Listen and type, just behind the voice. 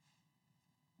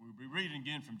We'll be reading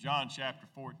again from John chapter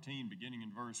 14, beginning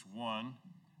in verse 1.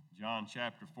 John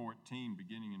chapter 14,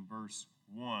 beginning in verse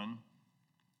 1.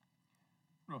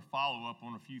 We're going to follow up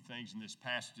on a few things in this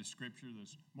passage of Scripture.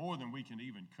 There's more than we can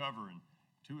even cover in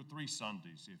 2 or 3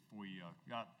 Sundays if we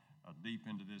got deep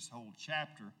into this whole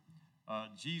chapter.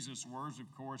 Jesus' words,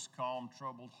 of course, calm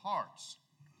troubled hearts.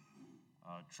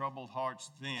 Troubled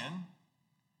hearts then.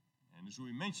 And as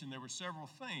we mentioned, there were several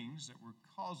things that were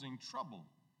causing trouble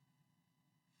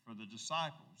for the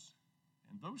disciples.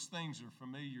 And those things are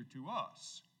familiar to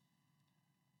us.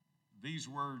 These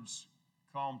words,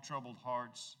 calm troubled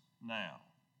hearts now.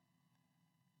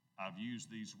 I've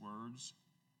used these words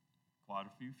quite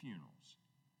a few funerals.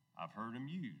 I've heard them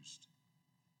used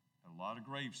at a lot of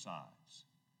gravesides.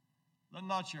 Let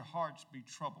not your hearts be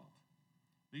troubled.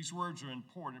 These words are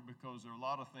important because there are a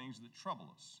lot of things that trouble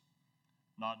us.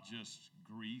 Not just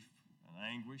grief and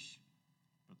anguish,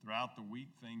 but throughout the week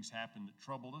things happen that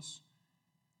trouble us.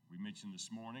 We mentioned this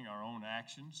morning our own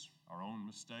actions, our own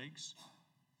mistakes,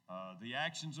 the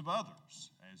actions of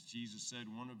others. As Jesus said,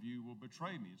 one of you will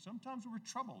betray me. And sometimes we're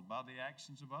troubled by the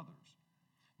actions of others.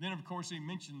 Then, of course, he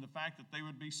mentioned the fact that they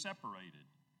would be separated.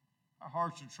 Our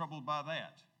hearts are troubled by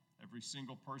that. Every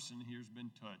single person here has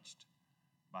been touched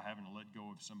by having to let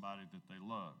go of somebody that they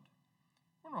loved.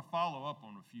 We're going to follow up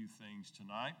on a few things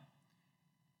tonight,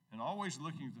 and always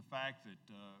looking at the fact that,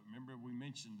 remember we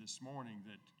mentioned this morning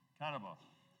that kind of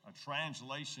a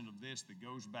translation of this that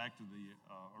goes back to the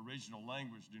original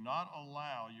language, do not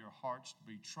allow your hearts to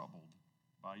be troubled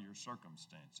by your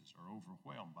circumstances or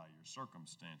overwhelmed by your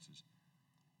circumstances.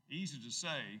 Easy to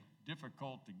say,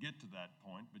 difficult to get to that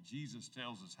point, but Jesus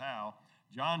tells us how.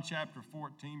 John chapter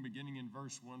 14, beginning in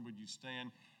verse 1, would you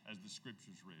stand as the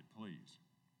scriptures read, please?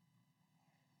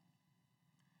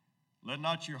 Let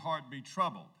not your heart be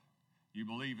troubled. You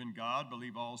believe in God,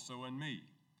 believe also in me.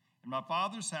 In my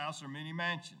Father's house are many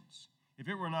mansions. If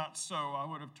it were not so, I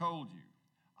would have told you.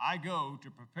 I go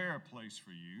to prepare a place for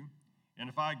you. And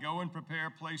if I go and prepare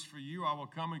a place for you, I will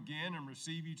come again and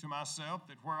receive you to myself,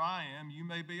 that where I am, you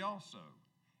may be also.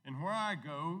 And where I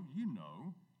go, you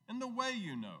know, and the way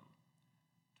you know.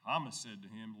 Thomas said to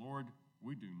him, Lord,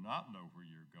 we do not know where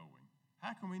you're going.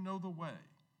 How can we know the way?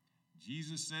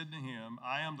 Jesus said to him,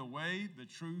 I am the way, the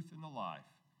truth, and the life.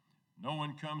 No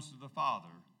one comes to the Father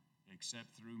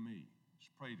except through me. Let's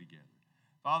pray together.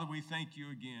 Father, we thank you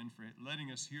again for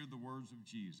letting us hear the words of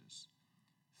Jesus.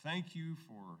 Thank you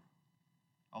for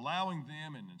allowing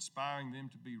them and inspiring them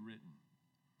to be written.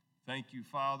 Thank you,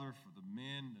 Father, for the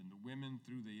men and the women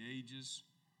through the ages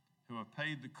who have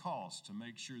paid the cost to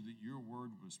make sure that your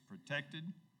word was protected,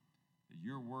 that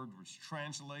your word was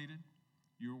translated,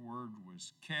 your word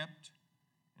was kept,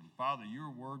 and Father, your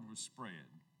word was spread.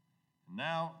 And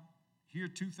now, here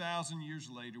 2,000 years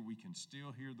later, we can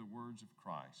still hear the words of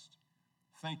Christ.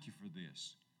 Thank you for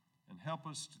this, and help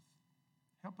us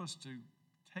to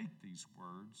take these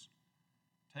words,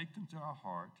 take them to our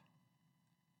heart,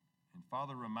 and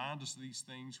Father, remind us of these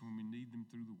things when we need them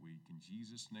through the week. In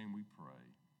Jesus' name we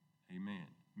pray. Amen.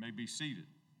 You may be seated.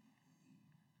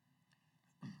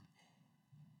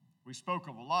 We spoke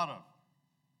of a lot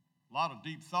of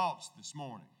deep thoughts this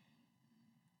morning.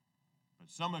 But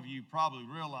some of you probably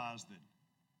realize that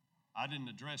I didn't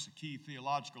address a key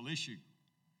theological issue.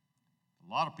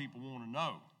 A lot of people want to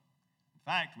know. In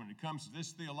fact, when it comes to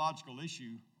this theological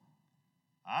issue,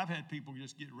 I've had people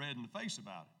just get red in the face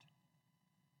about it.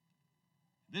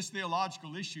 This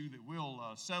theological issue that we'll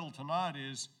settle tonight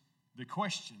is the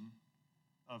question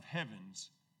of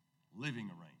heaven's living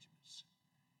arrangements.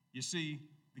 You see,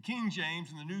 the King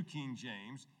James and the New King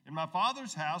James, in my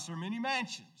Father's house are many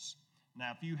mansions.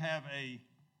 Now, if you have a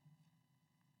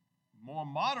more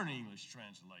modern English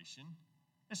translation,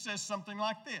 it says something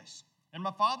like this. In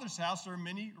my Father's house are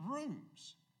many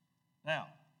rooms. Now,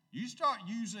 you start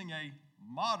using a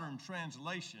modern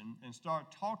translation and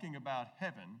start talking about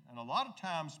heaven, and a lot of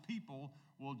times people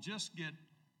will just get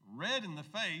red in the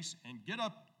face and get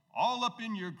up all up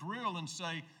in your grill and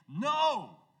say, no,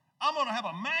 I'm going to have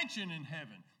a mansion in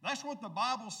heaven. That's what the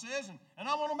Bible says, and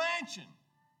I want a mansion.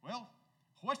 Well,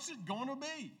 what's it going to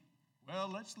be? Well,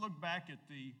 let's look back at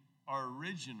the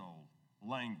original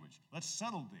language. Let's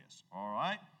settle this, all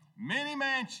right? Many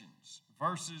mansions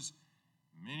versus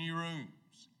many rooms.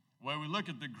 When we look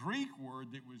at the Greek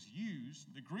word that was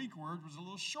used, the Greek word was a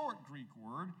little short Greek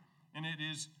word, and it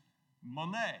is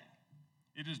mone.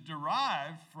 It is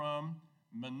derived from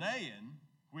monein,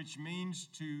 which means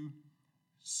to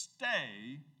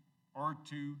stay or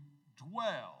to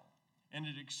dwell. And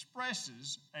it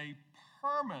expresses a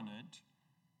permanent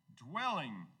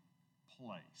dwelling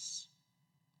place.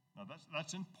 Now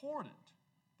that's important.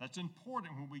 That's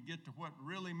important when we get to what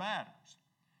really matters.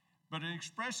 But it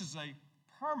expresses a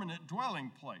permanent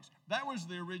dwelling place. That was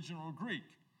the original Greek.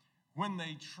 When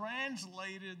they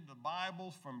translated the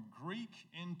Bible from Greek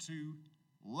into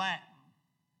Latin,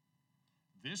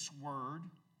 this word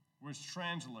was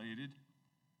translated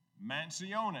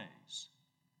mansiones.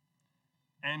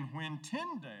 And when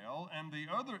Tyndale and the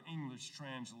other English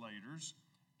translators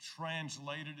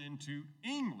translated into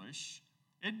English,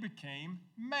 it became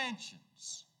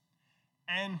mansions.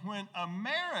 And when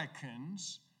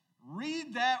Americans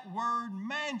read that word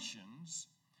mansions,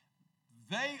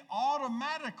 they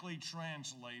automatically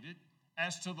translate it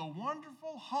as to the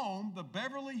wonderful home the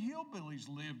Beverly Hillbillies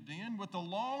lived in with the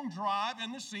long drive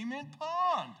and the cement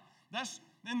pond.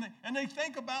 And they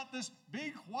think about this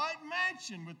big white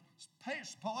mansion with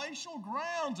palatial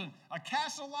grounds and a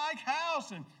castle-like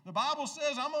house. And the Bible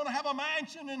says, I'm going to have a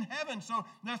mansion in heaven. So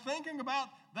they're thinking about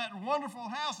that wonderful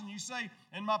house. And you say,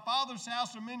 in my Father's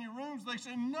house are many rooms. They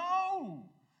say, no.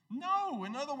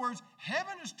 In other words,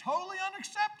 heaven is totally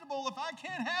unacceptable if I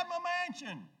can't have my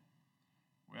mansion.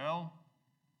 Well,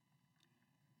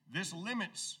 this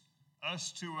limits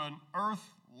us to an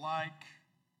earth-like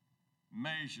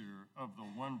measure of the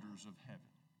wonders of heaven.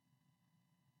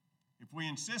 If we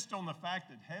insist on the fact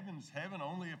that heaven's heaven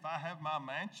only if I have my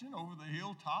mansion over the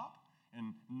hilltop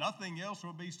and nothing else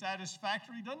will be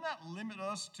satisfactory, doesn't that limit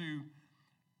us to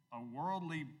a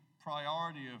worldly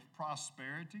priority of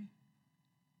prosperity?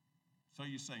 So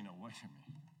you say, no, wait a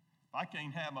minute. If I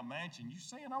can't have a mansion, you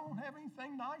saying I won't have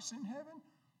anything nice in heaven?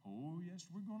 Oh, yes,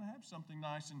 we're going to have something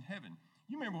nice in heaven.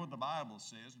 You remember what the Bible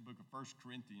says in the book of 1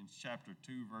 Corinthians chapter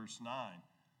 2, verse 9.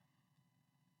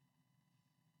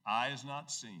 Eye has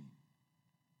not seen,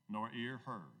 nor ear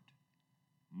heard,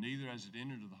 neither has it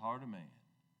entered into the heart of man,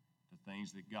 the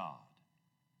things that God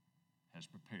has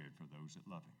prepared for those that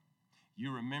love him.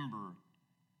 You remember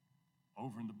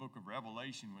over in the book of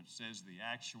Revelation when it says the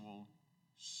actual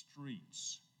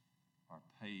streets are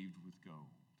paved with gold.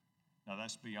 Now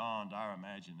that's beyond our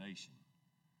imagination.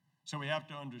 So we have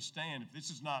to understand if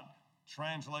this is not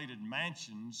translated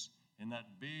mansions in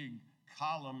that big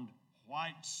columned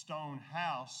white stone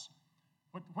house,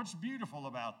 what's beautiful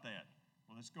about that?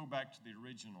 Well, let's go back to the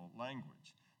original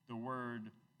language. The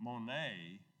word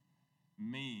Monet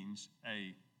means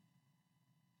a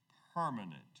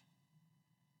permanent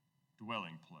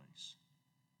dwelling place.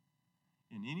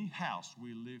 In any house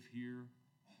we live here,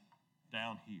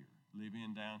 down here, live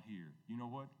in down here, you know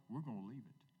what? We're going to leave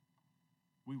it.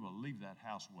 We will leave that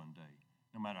house one day.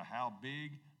 No matter how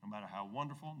big, no matter how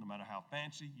wonderful, no matter how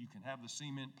fancy, you can have the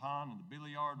cement pond and the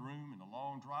billiard room and the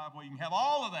long driveway. You can have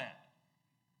all of that.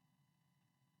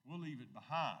 We'll leave it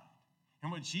behind.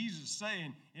 And what Jesus is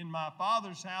saying, in my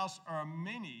Father's house are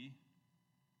many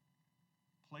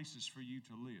places for you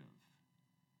to live,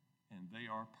 and they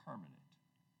are permanent.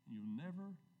 You'll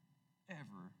never,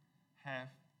 ever have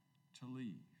to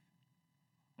leave.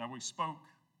 Now, we spoke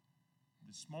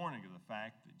this morning of the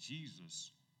fact that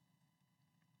Jesus,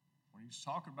 when he was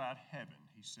talking about heaven,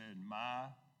 he said, my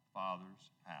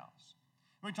Father's house.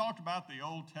 We talked about the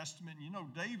Old Testament. You know,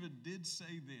 David did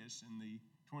say this in the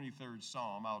 23rd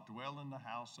Psalm, I'll dwell in the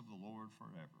house of the Lord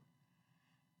forever.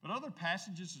 But other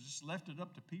passages just left it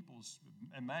up to people's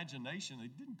imagination. They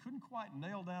couldn't quite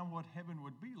nail down what heaven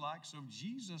would be like, so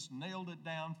Jesus nailed it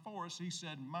down for us. He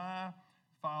said, my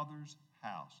Father's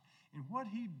house. And what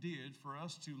he did for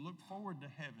us to look forward to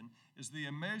heaven is the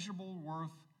immeasurable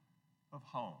worth of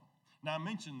home. Now, I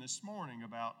mentioned this morning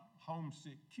about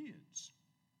homesick kids.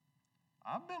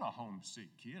 I've been a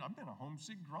homesick kid. I've been a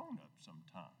homesick grown-up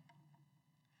sometime.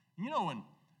 You know, when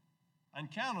I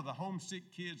encounter the homesick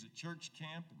kids at church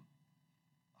camp, and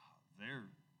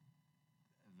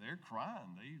they're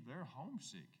crying. They're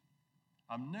homesick.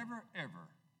 I've never, ever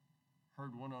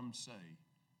heard one of them say,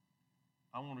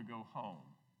 I want to go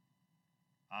home.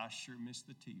 I sure miss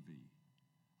the TV.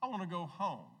 I want to go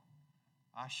home.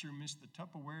 I sure miss the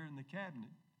Tupperware in the cabinet.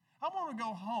 I want to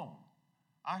go home.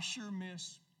 I sure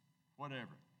miss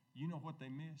whatever. You know what they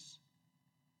miss?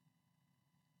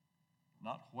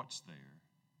 Not what's there,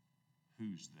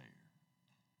 who's there.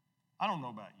 I don't know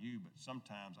about you, but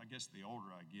sometimes, I guess the older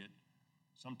I get,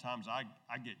 sometimes I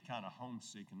get kind of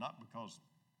homesick, and not because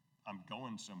I'm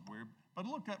going somewhere, but I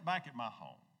look back at my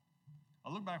home.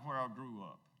 I look back where I grew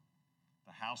up,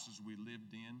 the houses we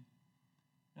lived in,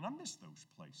 and I miss those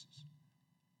places.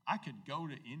 I could go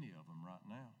to any of them right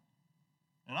now.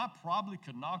 And I probably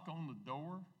could knock on the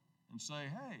door and say,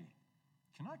 hey,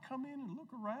 can I come in and look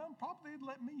around? Probably they'd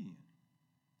let me in.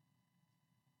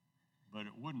 But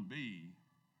it wouldn't be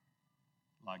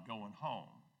like going home.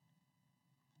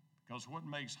 Because what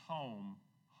makes home,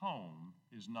 home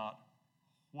is not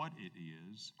what it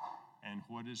is and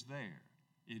what is there.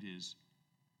 It is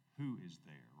who is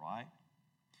there, right?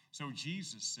 So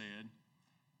Jesus said,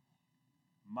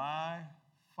 my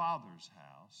Father's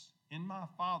house, in my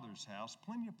Father's house,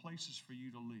 plenty of places for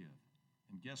you to live.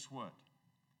 And guess what?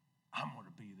 I'm going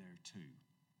to be there too.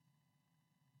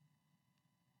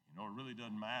 You know, it really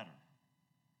doesn't matter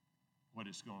what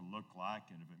it's going to look like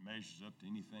and if it measures up to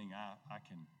anything I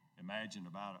can imagine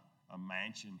about a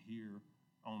mansion here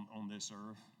on this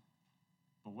earth.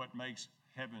 But what makes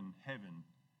heaven heaven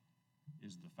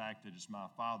is the fact that it's my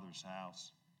Father's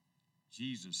house.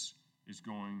 Jesus is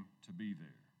going to be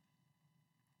there.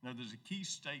 Now, there's a key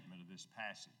statement of this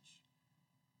passage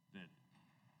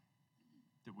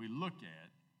that we look at,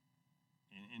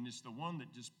 and it's the one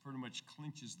that just pretty much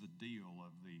clinches the deal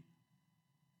of the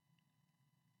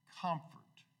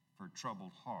comfort for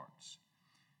troubled hearts.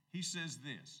 He says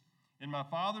this, in my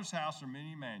Father's house are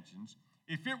many mansions.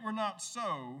 If it were not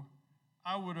so,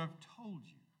 I would have told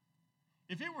you.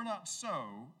 If it were not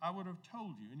so, I would have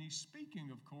told you. And he's speaking,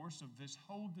 of course, of this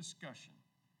whole discussion.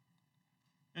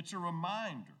 It's a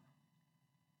reminder.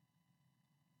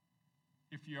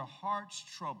 If your heart's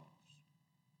troubles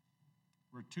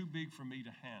were too big for me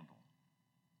to handle,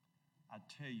 I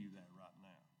tell you that right now.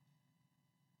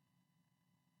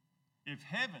 If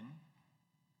heaven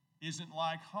isn't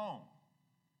like home,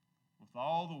 with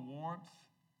all the warmth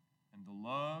and the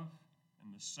love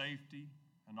and the safety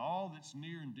and all that's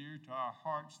near and dear to our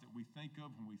hearts that we think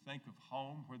of when we think of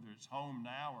home, whether it's home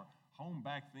now or home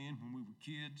back then when we were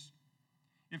kids,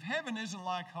 if heaven isn't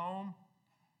like home,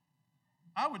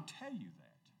 I would tell you that.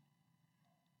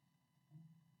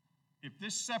 If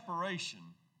this separation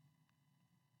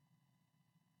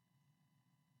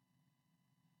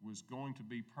was going to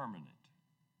be permanent,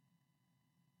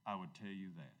 I would tell you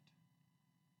that.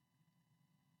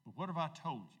 But what have I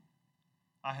told you?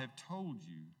 I have told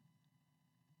you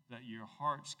that your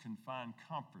hearts can find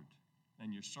comfort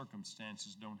and your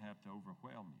circumstances don't have to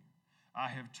overwhelm you. I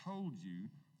have told you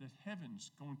that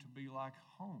heaven's going to be like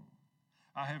home.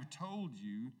 I have told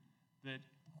you that,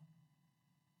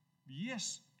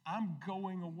 yes, I'm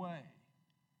going away,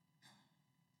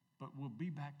 but we'll be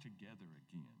back together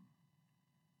again.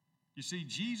 You see,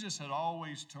 Jesus had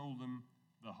always told them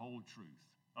the whole truth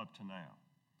up to now.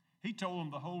 He told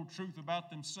them the whole truth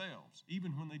about themselves,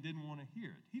 even when they didn't want to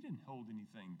hear it. He didn't hold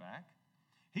anything back.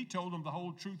 He told them the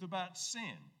whole truth about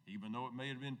sin, even though it may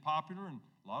have been popular and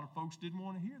a lot of folks didn't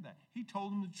want to hear that. He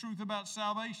told them the truth about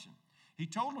salvation. He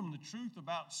told them the truth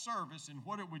about service and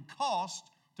what it would cost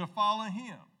to follow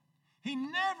him. He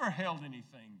never held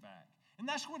anything back. And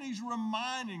that's what he's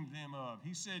reminding them of.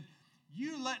 He said,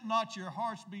 you let not your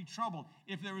hearts be troubled.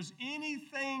 If there was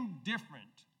anything different,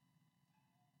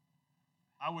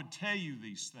 I would tell you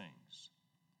these things.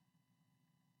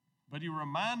 But he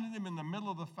reminded them in the middle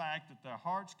of the fact that their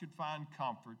hearts could find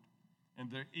comfort, and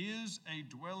there is a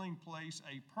dwelling place,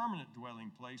 a permanent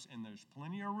dwelling place, and there's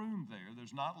plenty of room there.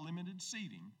 There's not limited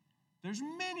seating. There's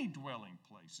many dwelling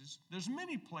places. There's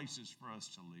many places for us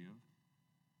to live.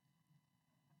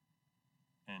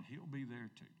 And he'll be there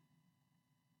too.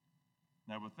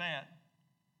 Now with that,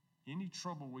 any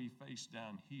trouble we face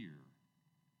down here,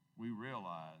 we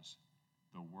realize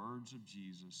the words of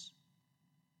Jesus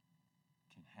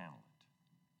can handle it.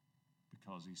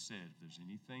 Because he said, if there's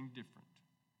anything different,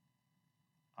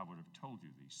 I would have told you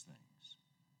these things.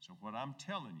 So what I'm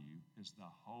telling you is the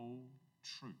whole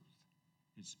truth.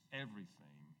 It's everything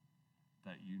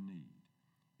that you need.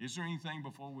 Is there anything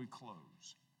before we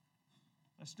close?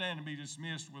 Let's stand and be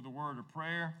dismissed with a word of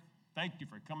prayer. Thank you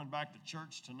for coming back to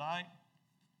church tonight.